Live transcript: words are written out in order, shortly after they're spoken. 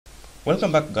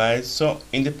Welcome back, guys. So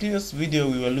in the previous video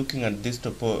we were looking at this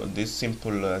simple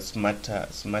smart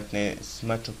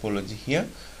topology here,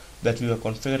 that we were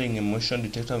configuring a motion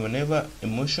detector. Whenever a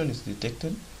motion is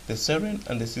detected, the siren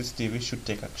and the CCTV should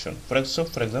take action. For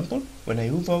example, when I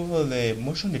move over the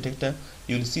motion detector,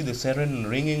 you will see the siren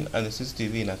ringing and the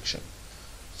CCTV in action.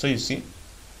 So you see.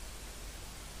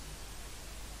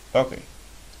 Okay.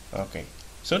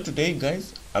 So today,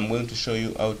 guys, I'm going to show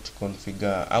you how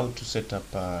to set up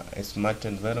a smart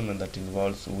environment that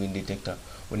involves wind detector.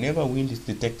 Whenever wind is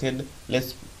detected,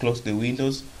 let's close the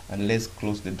windows and let's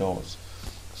close the doors.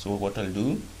 So what I'll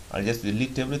do, I'll just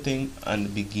delete everything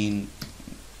and begin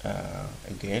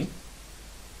again.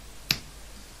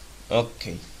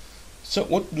 Okay. So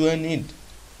what do I need?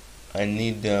 I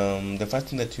need the first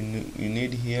thing that you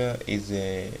need here is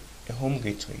a home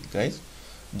gateway, guys.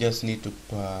 Just need to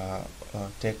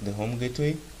take the home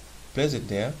gateway, place it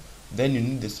there. Then you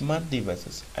need the smart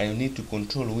devices. I need to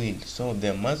control wind, so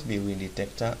there must be a wind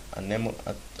detector, I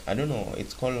don't know,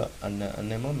 it's called an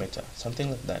anemometer, something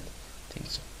like that. I think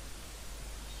so.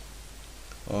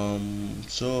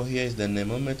 So here is the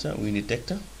anemometer wind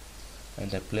detector,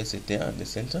 and I place it there at the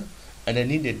center. And I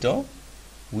need a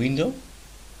window.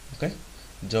 Okay,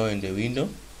 door in the window.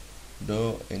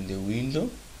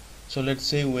 So let's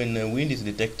say when a wind is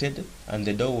detected and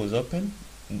the door was open,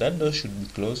 that door should be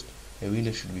closed, the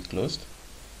window should be closed.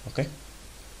 Okay,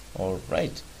 all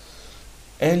right.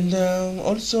 And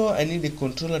also I need a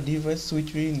controller device,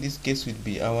 which in this case would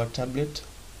be our tablet.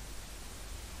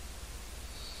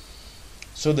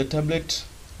 So the tablet,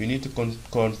 you need to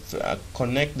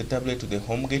connect the tablet to the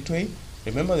home gateway.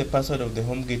 Remember, the password of the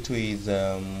home gateway is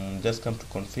just come to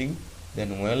config,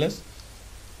 then wireless.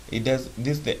 It does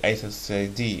this the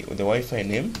SSID or the Wi-Fi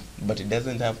name, but it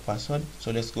doesn't have password.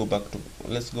 So let's go back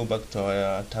to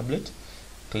our tablet.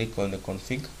 Click on the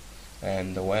config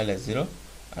and the wireless 0,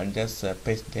 and just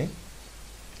paste the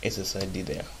SSID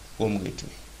there, home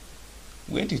gateway.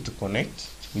 Wait it to connect.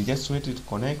 We just wait it to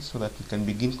connect so that we can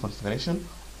begin configuration.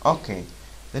 Okay.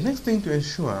 The next thing to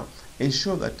ensure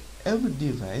that every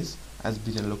device has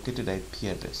been allocated IP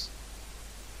address.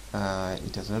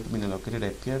 It has not been allocated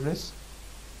IP address.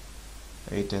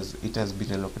 It has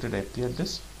been allocated IP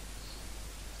address.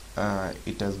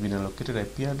 It has been allocated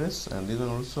IP address, and this one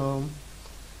also,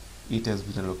 it has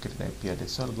been allocated IP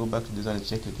address. So I'll go back to this one and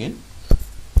check again.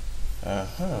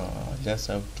 Just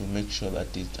have to make sure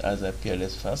that it has IP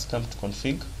address first. Come to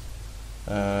config,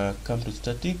 come to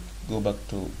static, go back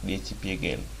to DHCP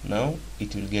again. Now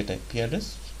it will get IP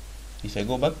address. If I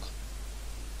go back,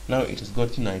 now it has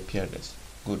gotten IP address.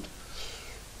 Good.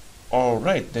 All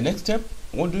right, the next step,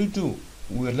 what do?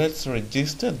 Well, let's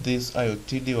register these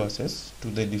IoT devices to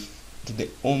the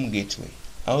home gateway.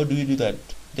 How do we do that?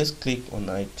 Just click on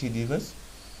IoT device,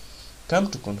 come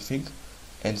to config,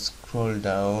 and scroll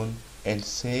down and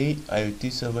say IoT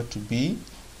server to be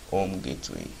home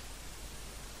gateway.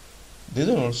 This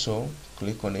one also,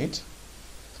 click on it,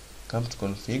 come to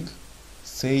config,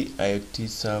 say IoT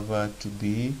server to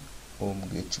be home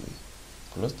gateway.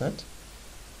 Close that.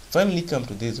 Finally, come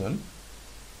to this one,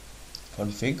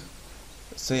 config,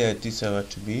 say IoT server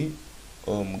to be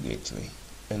home gateway,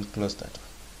 and close that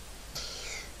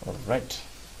one. Alright,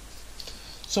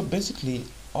 so basically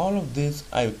all of these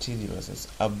IoT devices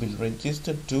have been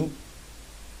registered to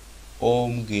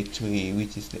home gateway,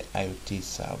 which is the IoT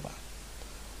server,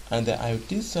 and the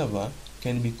IoT server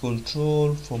can be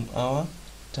controlled from our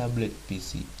tablet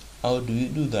PC. How do we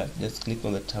do that? Just click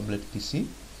on the tablet PC,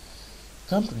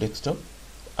 come to desktop,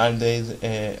 and there is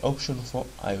an option for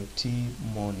IoT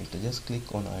Monitor. Just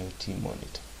click on IoT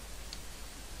Monitor.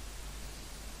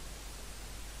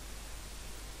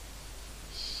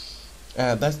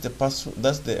 That's the password.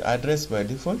 That's the address by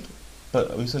default.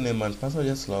 But username and password,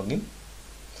 just log in,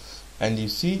 and you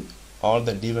see all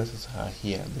the devices are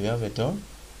here. We have a door,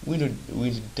 window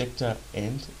detector,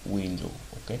 and window.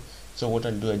 Okay. So what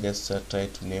I'll do, I just try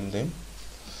to name them.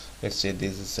 Let's say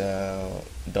this is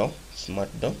door,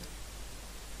 smart door.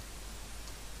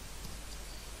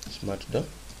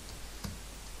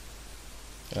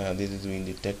 This is wind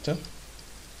detector,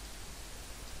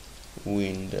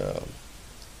 and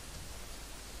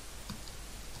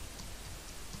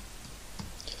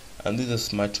this is a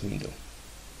smart window.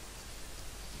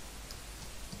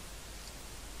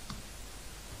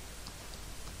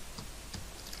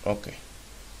 Okay,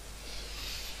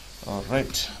 all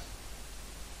right.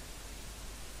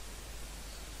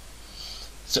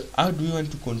 So how do we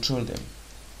want to control them?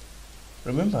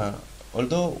 Remember,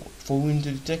 although for wind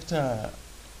detector,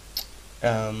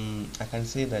 I can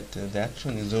say that the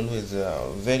action is always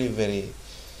very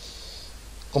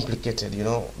complicated,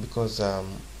 because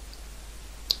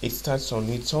it starts on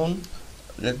its own.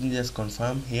 Let me just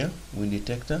confirm here. Wind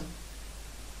detector,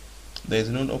 there is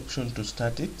no option to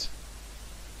start it.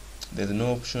 There's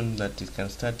no option that it can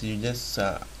start. You just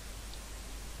it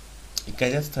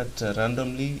can just start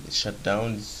randomly, shut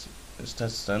down. It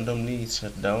starts randomly, it's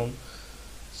shut down.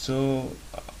 So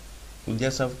we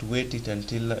just have to wait it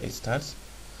until it starts.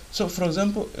 So for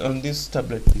example, on this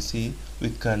tablet PC, we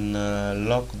can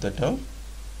lock the door.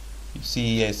 You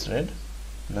see here it's red.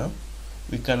 Now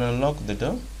we can unlock the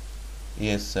door.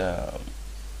 Yes,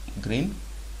 green.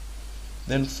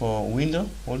 Then for window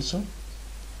also,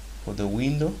 for the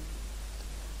window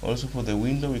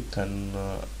we can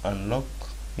unlock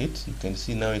it. You can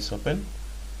see now it's open.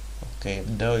 Okay,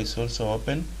 the door is also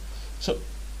open. So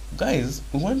guys,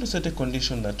 we want to set a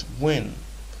condition that when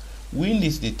wind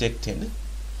is detected,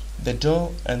 the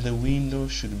door and the window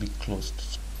should be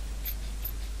closed.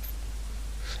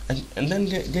 And then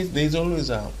guys, there is always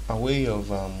a way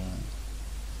of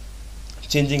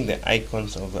changing the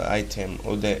icons of the item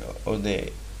or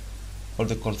the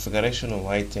configuration of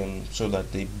item so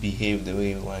that they behave the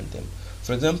way we want them.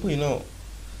 For example,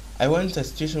 I want a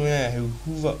situation where I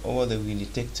hover over the wind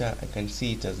detector, I can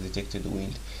see it has detected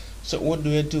wind. So what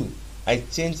do? I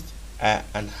changed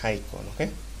an icon.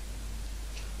 Okay,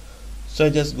 so I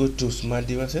just go to smart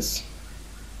devices,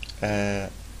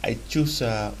 I choose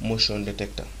motion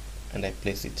detector and I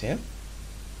place it here.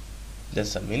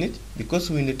 Just a minute, because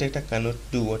wind detector cannot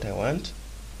do what I want,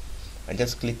 I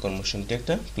just click on motion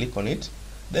detector, click on it,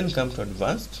 then come to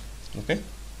advanced. Okay,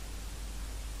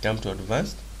 come to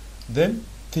advanced, then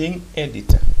thing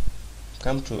editor,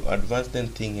 come to advanced, then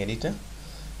thing editor,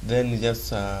 then you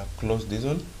just close this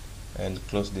one and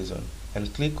close this one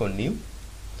and click on new.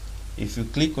 If you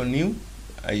click on new,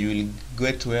 you will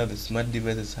get where the smart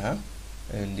devices are,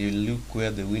 and you look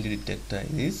where the wind detector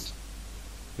is.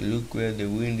 You look where the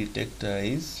wind detector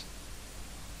is.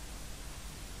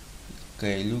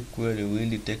 Okay, look where the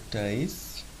wind detector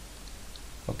is.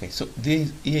 Okay, so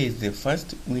here is the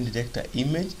first wind detector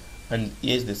image, and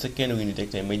here is the second wind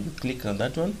detector image. You click on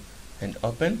that one and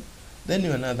open. Then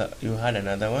you had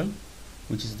another one,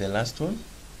 which is the last one,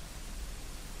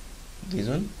 this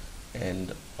one,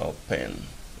 and open.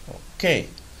 Okay,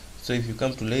 so if you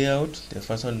come to layout, the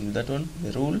first one with that one,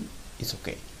 the rule is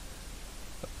okay.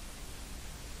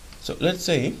 So let's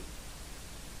say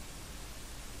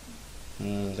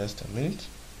just a minute.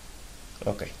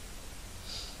 Okay,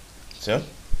 so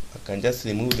I can just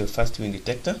remove the first wind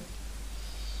detector.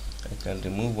 I can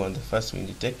remove the first wind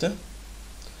detector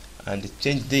and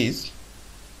change this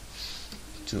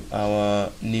to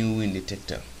our new wind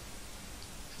detector.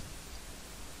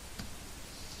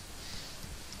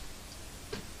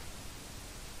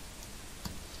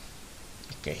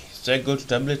 Okay, so I go to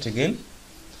tablet again,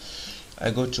 I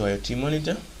go to IoT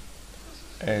monitor,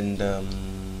 and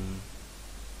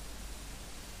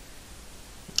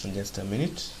just a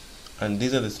minute, and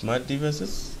these are the smart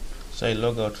devices. So I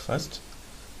log out first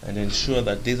and ensure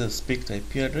that these are speak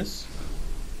IP address.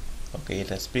 Okay, it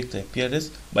has speak IP address,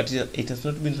 but it has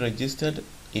not been registered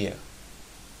here.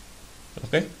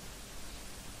 Okay,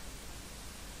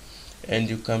 and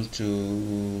you come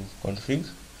to config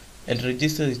and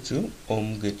register it to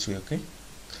home gateway. Okay,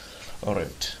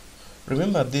 alright,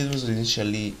 remember this was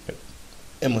initially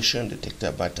a motion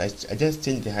detector, but I just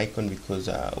changed the icon because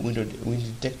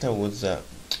wind detector was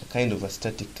kind of a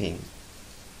static thing.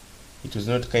 It was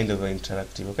not kind of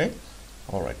interactive. Okay,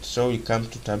 alright, so we come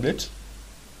to tablet,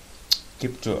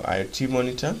 keep to IoT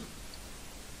monitor,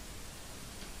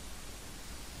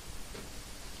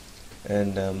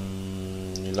 and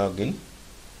you log in.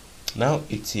 Now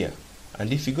it's here,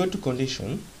 and if you go to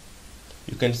condition,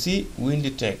 you can see wind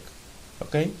detect.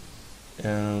 Okay,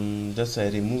 just I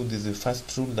remove this the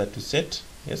first rule that we set.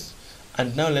 Yes,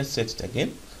 and now let's set it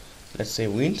again. Let's say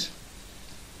wind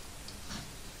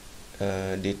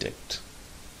detect,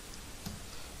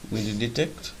 wind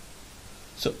detect.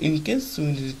 So in case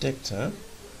wind detector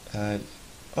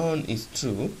on is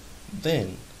true,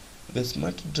 then the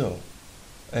smart door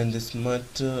and the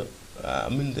smart the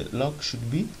lock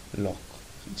should be locked.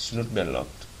 It should not be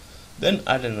unlocked. Then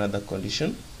add another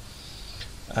condition.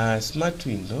 Smart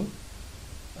window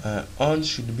on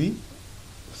should be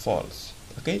false.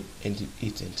 Okay, and you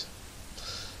hit enter.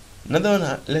 Another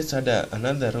one, let's add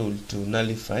another rule to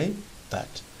nullify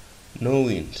that. No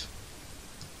wind.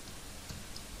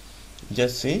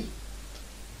 Just say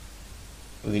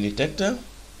wind detector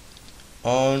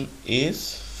on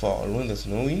is false when there's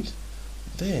no wind.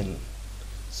 Then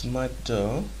smart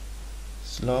door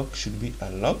lock should be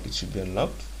unlocked. It should be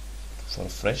unlocked for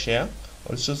fresh air.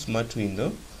 Also smart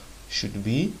window should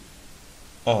be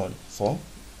on for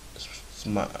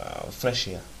fresh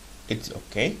air, it's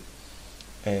okay.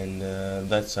 And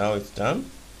that's how it's done.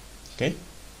 Okay,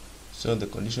 so the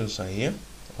conditions are here.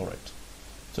 Alright,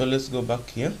 so let's go back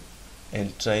here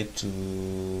and try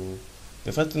to,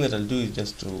 the first thing that I'll do is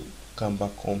just to come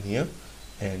back home here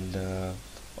and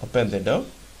open the door,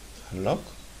 unlock,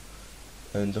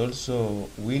 and also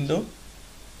window.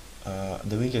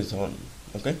 The window is on.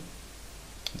 Okay,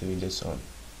 the window is on.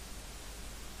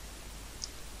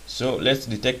 So let's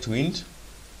detect wind.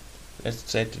 Let's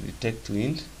try to detect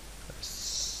wind.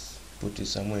 Let's put it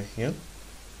somewhere here.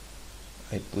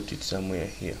 I put it somewhere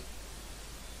here.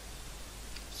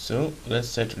 So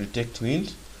let's try to detect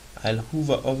wind. I'll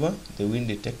hover over the wind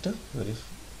detector.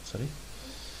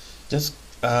 Just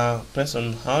press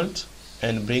on Alt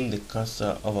and bring the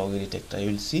cursor over wind detector.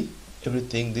 You will see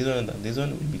everything. This one and this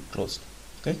one will be closed.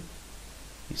 Okay,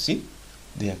 you see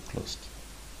they are closed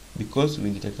because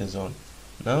wind detector is on.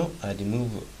 Now I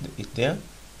remove it there,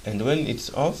 and when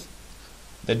it's off,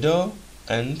 the door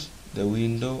and the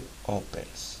window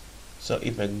opens. So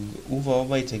if I hover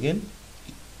over it again,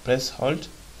 press Alt,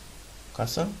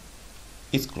 cursor,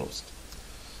 it's closed.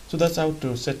 So that's how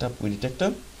to set up wind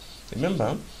detector.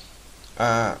 Remember,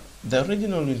 the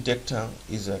original wind detector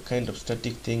is a kind of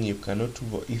static thing. You cannot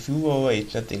hover. If you hover over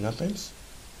it, nothing happens.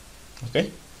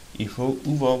 Okay, if you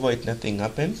hover over it, nothing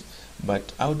happens.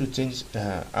 But how to change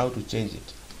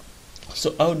it?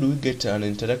 So how do we get an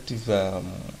interactive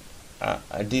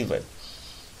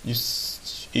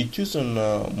device? You choose on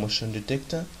motion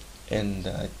detector and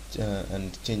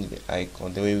change the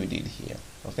icon the way we did here.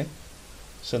 Okay,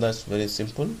 so that's very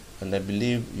simple, and I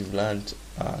believe you've learned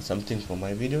something from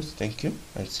my videos. Thank you,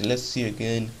 and so let's see you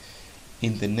again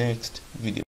in the next video.